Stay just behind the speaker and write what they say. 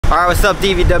Alright, what's up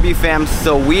DVW fam?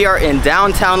 So we are in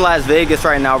downtown Las Vegas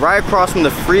right now, right across from the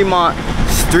Fremont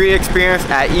street experience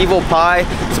at Evel Pie.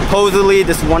 Supposedly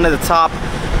this is one of the top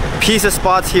pizza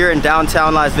spots here in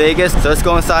downtown Las Vegas. So let's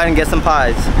go inside and get some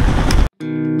pies.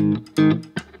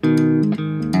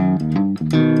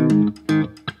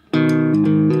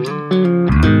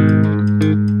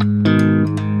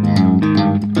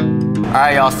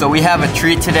 Alright y'all, so we have a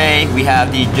treat today. We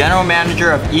have the general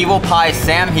manager of Evel Pie,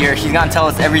 Sam, here. She's gonna tell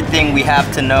us everything we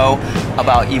have to know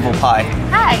about Evel Pie.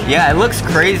 Hi. Yeah, it looks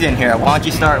crazy in here. Why don't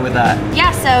you start with that?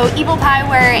 Yeah, so Evel Pie,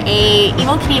 we're a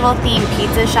Evel Knievel themed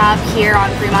pizza shop here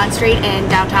on Fremont Street in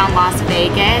downtown Las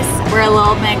Vegas. We're a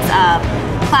little mix of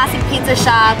classic pizza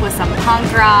shop with some punk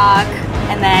rock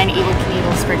and then Evel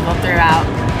Knievel sprinkled throughout.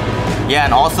 Yeah,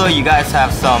 and also you guys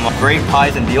have some great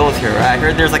pies and deals here, right? I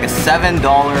heard there's like a $7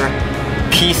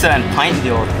 pizza and pint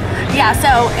deal. Yeah,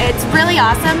 so it's really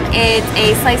awesome. It's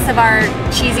a slice of our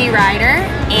cheesy rider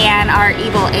and our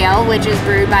Evel Ale, which is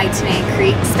brewed by Tenaya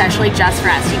Creek, especially just for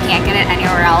us. You can't get it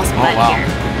anywhere else but here.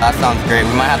 That sounds great.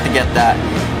 We might have to get that.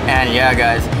 And yeah,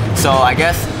 guys, so I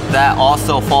guess that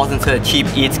also falls into the cheap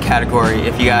eats category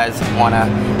if you guys want to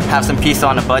have some pizza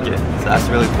on a budget. So that's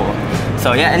really cool.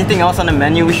 So yeah, anything else on the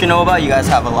menu we should know about? You guys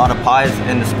have a lot of pies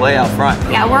in display out front.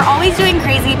 Yeah, we're always doing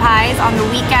crazy pies. On the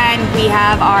weekend, we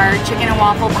have our chicken and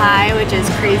waffle pie, which is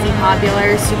crazy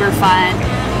popular, super fun.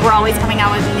 We're always coming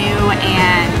out with new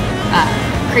and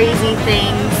crazy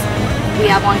things. We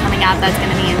have one coming out that's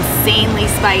gonna be insanely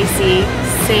spicy,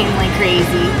 insanely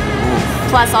crazy. Ooh.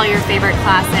 Plus all your favorite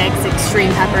classics,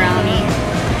 extreme pepperoni.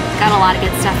 Got a lot of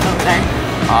good stuff over there.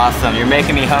 Awesome, you're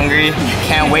making me hungry.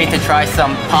 Can't wait to try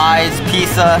some pies,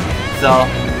 pizza. So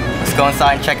let's go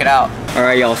inside and check it out. All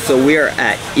right, y'all, so we are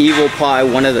at Evel Pie,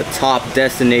 one of the top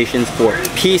destinations for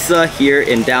pizza here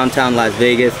in downtown Las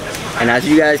Vegas. And as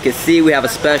you guys can see, we have a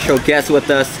special guest with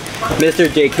us, Mr.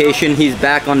 Jaycation. He's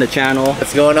back on the channel.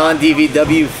 What's going on,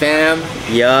 DVW fam?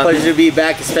 Yup. Pleasure to be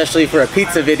back, especially for a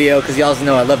pizza video, because y'all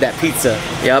know I love that pizza.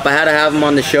 Yup, I had to have him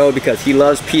on the show because he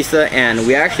loves pizza, and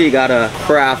we actually got a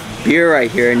craft beer right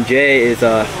here, and Jay is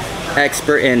a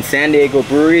expert in San Diego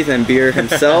breweries and beer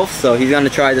himself, so he's gonna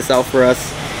try this out for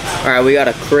us. Alright, we got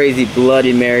a crazy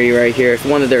Bloody Mary right here. It's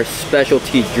one of their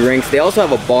specialty drinks. They also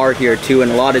have a bar here too,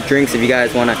 and a lot of drinks if you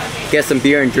guys want to get some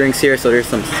beer and drinks here. So there's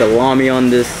some salami on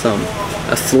this,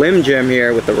 a Slim Jim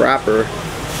here with the wrapper,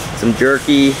 some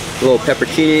jerky, a little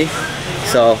peppercini.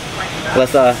 So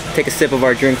let's take a sip of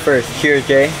our drink first. Cheers,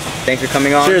 Jay. Thanks for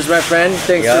coming on. Cheers, my friend.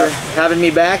 Thanks for having me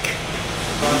back.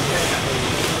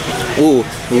 Ooh,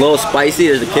 a little spicy.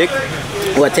 There's a kick.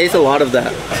 Well, it tastes a lot of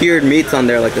that cured meats on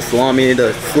there, like the salami,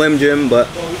 the Slim Jim, but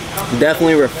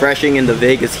definitely refreshing in the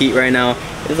Vegas heat right now.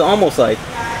 It's almost like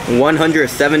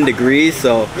 107 degrees,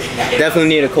 so definitely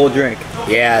need a cold drink.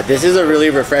 Yeah, this is a really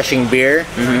refreshing beer,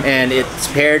 and it's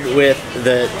paired with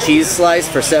the cheese slice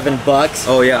for $7.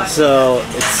 Oh yeah. So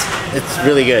it's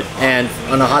really good. And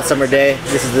on a hot summer day,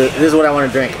 this is what I want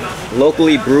to drink.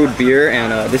 Locally brewed beer,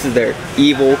 and this is their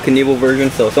Evel Knievel version,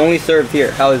 so it's only served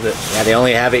here. How is it? Yeah, they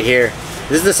only have it here.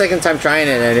 This is the second time trying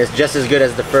it, and it's just as good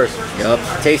as the first. Yup.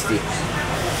 Tasty.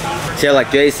 So yeah, like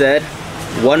Jay said,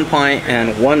 1 pint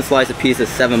and 1 slice of pizza is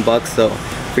 $7. So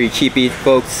for you cheap eat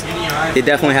folks, they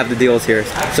definitely have the deals here.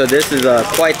 So this is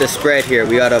quite the spread here.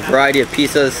 We got a variety of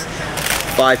pizzas,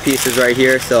 5 pieces right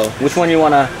here. So which one you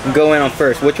want to go in on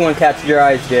first? Which one catches your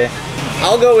eyes, Jay?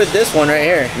 I'll go with this one right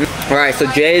here. Alright, so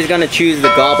Jay is going to choose the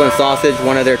Goblin sausage,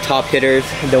 one of their top hitters.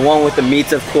 The one with the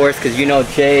meats, of course, because you know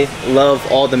Jay loves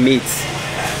all the meats.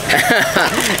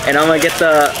 And I'm going to get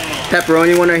the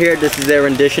pepperoni one right here. This is their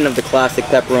rendition of the classic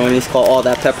pepperoni. It's called All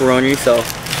That Pepperoni. So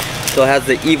it has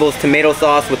the Evel's tomato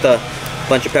sauce with a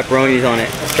bunch of pepperonis on it.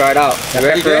 Let's try it out. The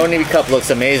pepperoni cup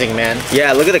looks amazing, man.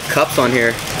 Yeah, look at the cups on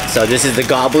here. So this is the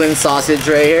Goblin sausage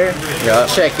right here. Yep.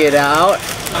 Check it out.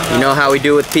 You know how we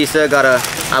do with pizza,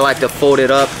 I like to fold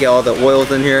it up, get all the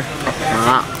oils in here.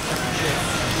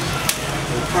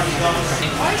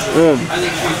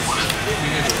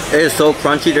 It is so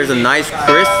crunchy. There's a nice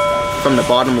crisp from the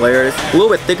bottom layer. It's a little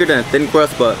bit thicker than a thin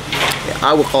crust, but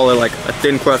I would call it like a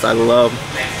thin crust. I love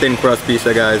thin crust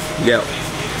pizza, guys. You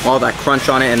get all that crunch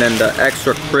on it, and then the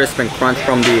extra crisp and crunch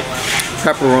from the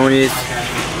pepperonis.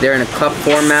 They're in a cup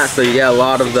format, so you get a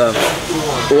lot of the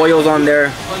oils on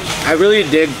there. I really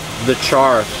dig the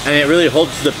char, and it really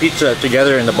holds the pizza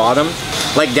together in the bottom.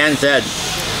 Like Dan said,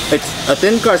 it's a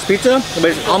thin crust pizza, but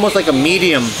it's almost like a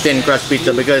medium thin crust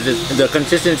pizza because the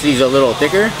consistency is a little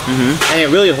thicker, and it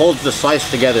really holds the slice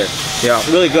together. Yeah, it's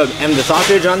really good. And the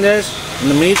sausage on this,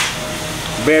 and the meat,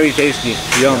 very tasty.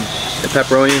 Yum. The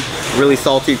pepperoni, really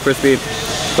salty, crispy.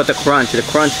 but the crunch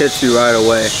hits you right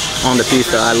away on the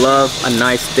pizza. I love a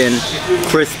nice thin,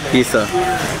 crisp pizza.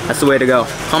 That's the way to go.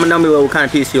 Comment down below what kind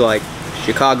of pizza you like.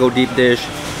 Chicago deep dish,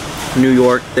 New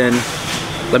York thin.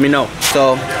 Let me know.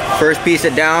 So first pizza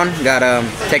down, gotta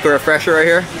take a refresher right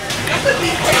here.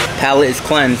 Palate is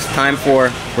cleansed. Time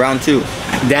for round 2.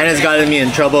 Dan has gotten me in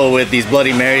trouble with these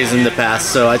Bloody Marys in the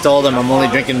past, so I told him I'm only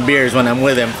drinking beers when I'm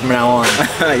with him from now on.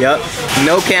 Yep.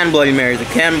 No canned Bloody Marys. The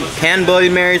canned Bloody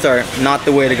Marys are not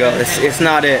the way to go. It's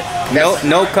not it.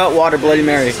 No cut water Bloody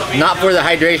Mary. Not for the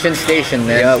hydration station,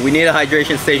 man. Yeah, we need a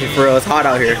hydration station for real. It's hot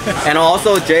out here. And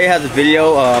also, Jay has a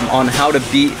video on how to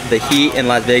beat the heat in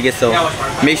Las Vegas, so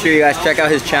make sure you guys check out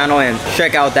his channel and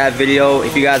check out that video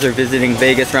if you guys are visiting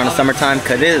Vegas around the summertime,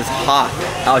 because it is hot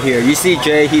out here. You see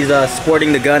Jay, he's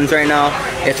sporting the guns right now.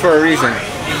 It's for a reason.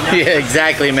 Yeah,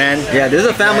 exactly, man. Yeah, this is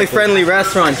a family-friendly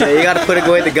restaurant, Jay. You gotta put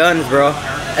away the guns, bro.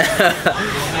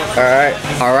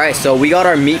 Alright, so we got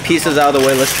our meat pieces out of the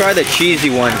way. Let's try the cheesy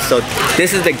one. So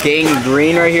this is the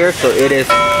gangrene right here. So it is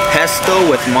pesto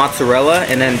with mozzarella.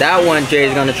 And then that one Jay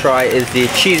is gonna try is the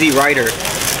cheesy rider,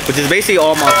 which is basically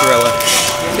all mozzarella.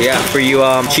 So yeah, for you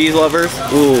cheese lovers.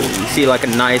 Ooh, you see like a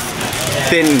nice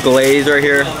thin glaze right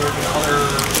here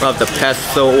of the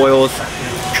pesto oils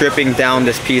dripping down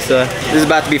this pizza. This is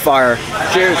about to be fire.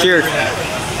 Cheers, cheers.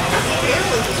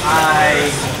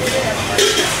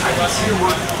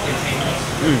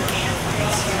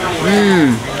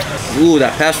 Ooh,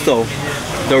 that pesto.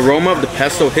 The aroma of the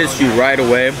pesto hits you right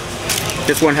away.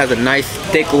 This one has a nice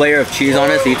thick layer of cheese on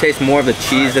it, so you taste more of the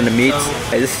cheese than the meats.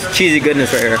 Hey, this is cheesy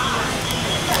goodness right here.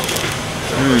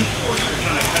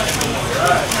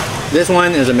 This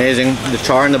one is amazing. The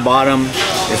char in the bottom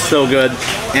is so good.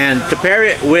 And to pair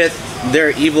it with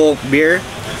their Evel beer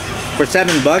for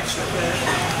 $7,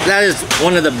 that is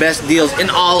one of the best deals in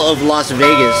all of Las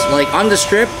Vegas. Like on the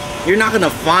strip, you're not gonna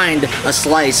find a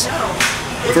slice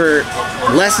for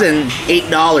less than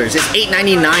 $8. It's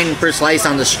 $8.99 per slice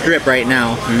on the strip right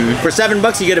now. For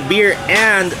 $7 you get a beer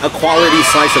and a quality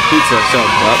slice of pizza.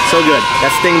 So good.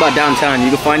 That's the thing about downtown. You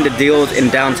can find the deals in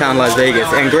downtown Las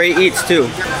Vegas, and great eats too.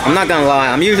 I'm not gonna lie,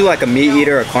 I'm usually like a meat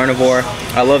eater, a carnivore.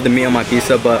 I love the meat on my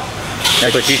pizza, but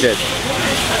that's what she said.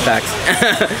 Facts.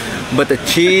 But the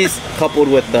cheese coupled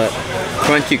with the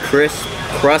crunchy crisp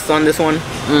crust on this one.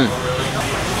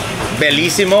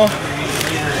 Bellissimo.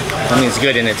 That means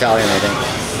good in Italian, I think.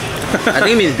 I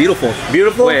think it means beautiful.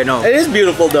 Beautiful? Wait, no. It is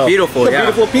beautiful though. Beautiful, it's a yeah.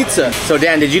 beautiful pizza. So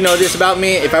Dan, did you know this about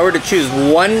me? If I were to choose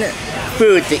one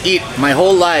food to eat my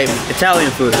whole life,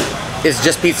 Italian food. It's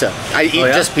just pizza. I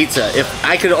eat just pizza. If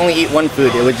I could only eat one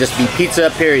food, it would just be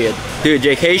pizza, period. Dude,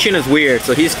 Jaycation is weird.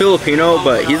 So he's Filipino,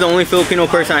 but he's the only Filipino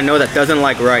person I know that doesn't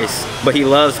like rice. But he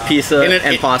loves pizza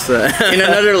and pasta. In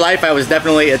another life, I was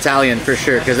definitely Italian for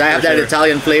sure, because I have that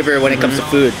Italian flavor when it comes to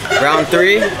food. Round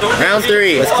 3. Round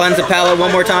 3. Let's cleanse the palate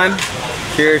one more time.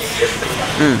 Cheers.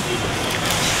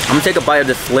 I'm gonna take a bite of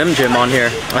the Slim Jim on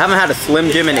here. I haven't had a Slim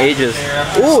Jim in ages.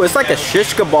 Ooh, it's like a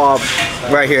shish kebab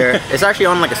right here. It's actually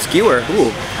on like a skewer.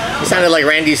 Ooh. It sounded like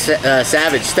Randy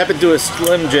Savage. Step into a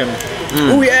Slim Jim.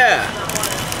 Ooh, yeah.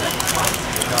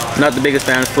 Not the biggest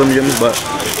fan of Slim Jims, but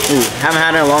ooh, haven't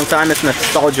had it in a long time. It's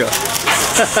nostalgia.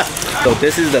 So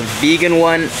this is the vegan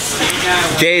one.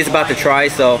 Jay is about to try,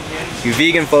 so you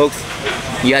vegan folks,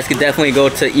 you guys could definitely go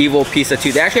to Evel Pizza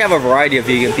too. They actually have a variety of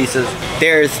vegan pizzas.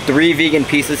 There's 3 vegan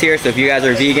pizzas here, so if you guys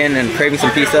are vegan and craving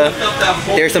some pizza,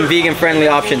 there's some vegan friendly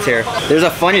options here. There's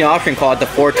a funny option called the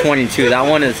 422. That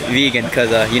one is vegan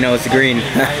because you know it's green.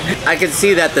 I can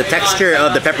see that the texture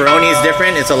of the pepperoni is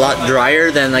different. It's a lot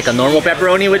drier than like a normal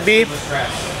pepperoni would be.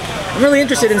 I'm really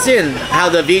interested in seeing how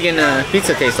the vegan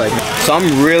pizza tastes like. So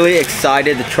I'm really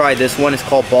excited to try this one. It's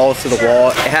called Balls to the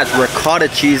Wall. It has ricotta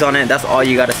cheese on it. That's all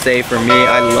you gotta say for me.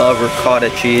 I love ricotta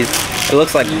cheese. It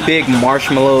looks like big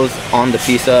marshmallows on the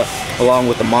pizza along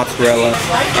with the mozzarella.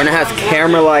 And it has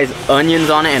caramelized onions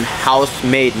on it and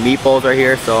house-made meatballs right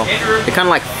here. So they're kind of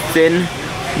like thin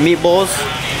meatballs,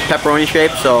 pepperoni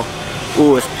shaped. So,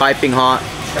 ooh, it's piping hot.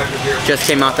 Just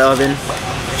came out the oven.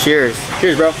 Cheers.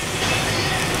 Cheers, bro.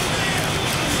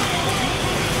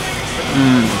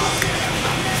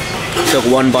 Took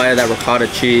one bite of that ricotta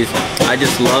cheese. I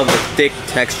just love the thick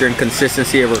texture and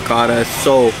consistency of ricotta. It's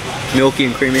so milky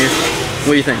and creamy.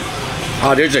 What do you think?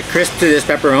 Oh, there's a crisp to this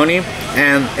pepperoni,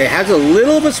 and it has a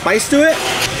little bit of spice to it.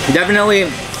 Definitely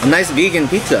a nice vegan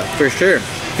pizza, for sure.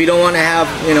 If you don't want to have,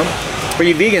 you know, for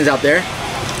you vegans out there.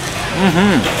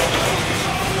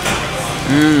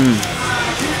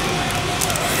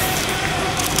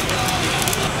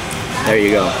 There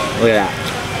you go. Look at that.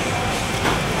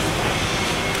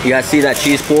 You guys see that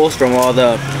cheese pulls from all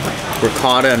the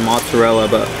ricotta and mozzarella,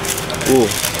 but ooh,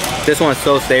 This one's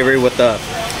so savory with the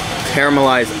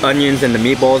caramelized onions and the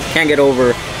meatballs. Can't get over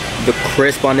the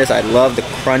crisp on this. I love the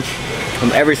crunch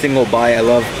from every single bite. I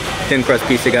love thin crust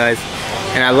pizza, guys.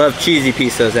 And I love cheesy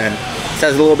pizzas, and this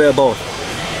has a little bit of both.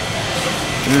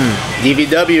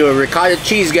 DVW, a ricotta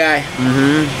cheese guy.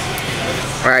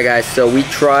 Alright guys, so we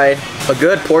tried a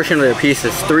good portion of their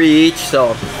pieces, 3 each.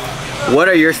 So what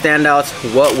are your standouts?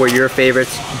 What were your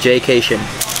favorites, Jaycation?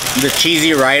 The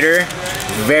cheesy rider,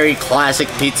 very classic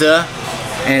pizza,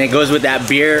 and it goes with that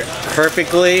beer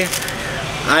perfectly.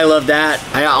 I love that.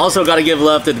 I also got to give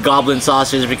love to the goblin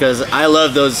sausage because I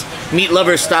love those meat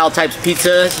lover style types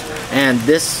pizzas, and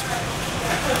this,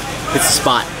 it's a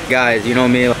spot. Guys, you know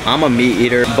me, I'm a meat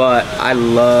eater, but I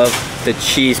love the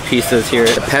cheese pizzas here.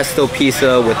 The pesto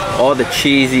pizza with all the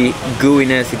cheesy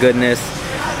gooiness, goodness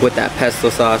with that pesto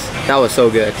sauce. That was so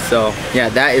good. So yeah,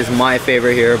 that is my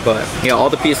favorite here, but yeah, all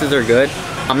the pieces are good.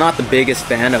 I'm not the biggest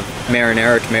fan of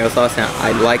marinara or tomato sauce, and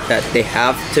I like that they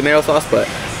have tomato sauce, but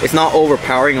it's not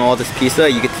overpowering all this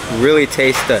pizza. You can really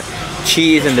taste the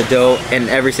cheese and the dough in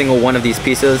every single one of these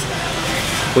pizzas,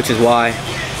 which is why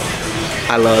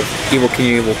I love Evel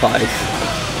Pies.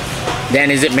 Dan,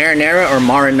 is it marinara or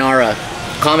marinara?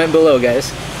 Comment below,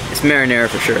 guys. It's marinara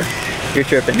for sure. You're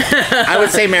tripping. I would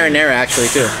say marinara actually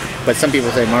too, but some people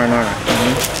say marinara.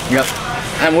 Yep,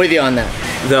 I'm with you on that.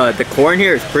 The decor in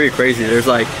here is pretty crazy. There's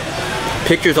like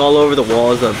pictures all over the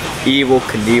walls of Evel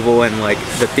Knievel, and like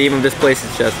the theme of this place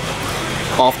is just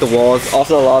off the walls.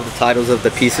 Also, a lot of the titles of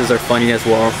the pieces are funny as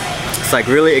well. It's like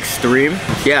really extreme.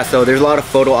 Yeah, so there's a lot of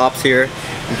photo ops here.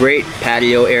 Great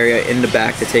patio area in the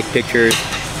back to take pictures.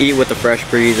 Eat with the fresh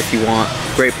breeze if you want.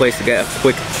 Great place to get a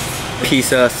quick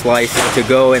pizza slice to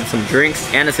go and some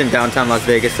drinks. And it's in downtown Las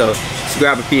Vegas, so just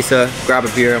grab a pizza, grab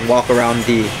a beer, and walk around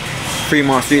the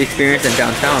Fremont Street experience in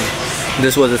downtown.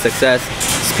 This was a success.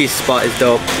 This pizza spot is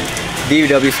dope.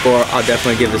 DVW score, I'll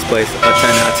definitely give this place a 10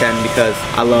 out of 10 because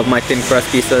I love my thin crust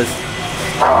pizzas.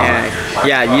 And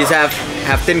yeah, you just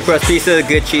have thin crust pizza,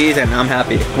 good cheese, and I'm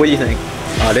happy. What do you think?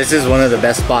 This is one of the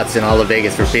best spots in all of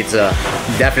Vegas for pizza.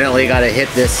 Definitely got to hit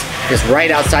this right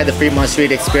outside the Fremont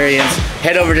Street experience.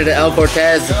 Head over to the El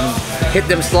Cortez, hit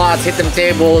them slots, hit them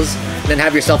tables, then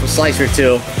have yourself a slice or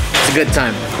two. It's a good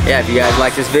time. Yeah, if you guys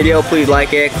like this video, please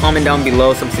like it. Comment down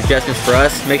below some suggestions for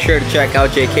us. Make sure to check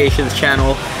out Jaycation's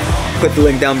channel. Put the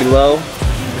link down below.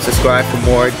 Subscribe for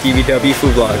more DVW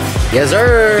food vlogs. Yes,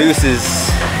 sir.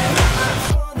 Deuces.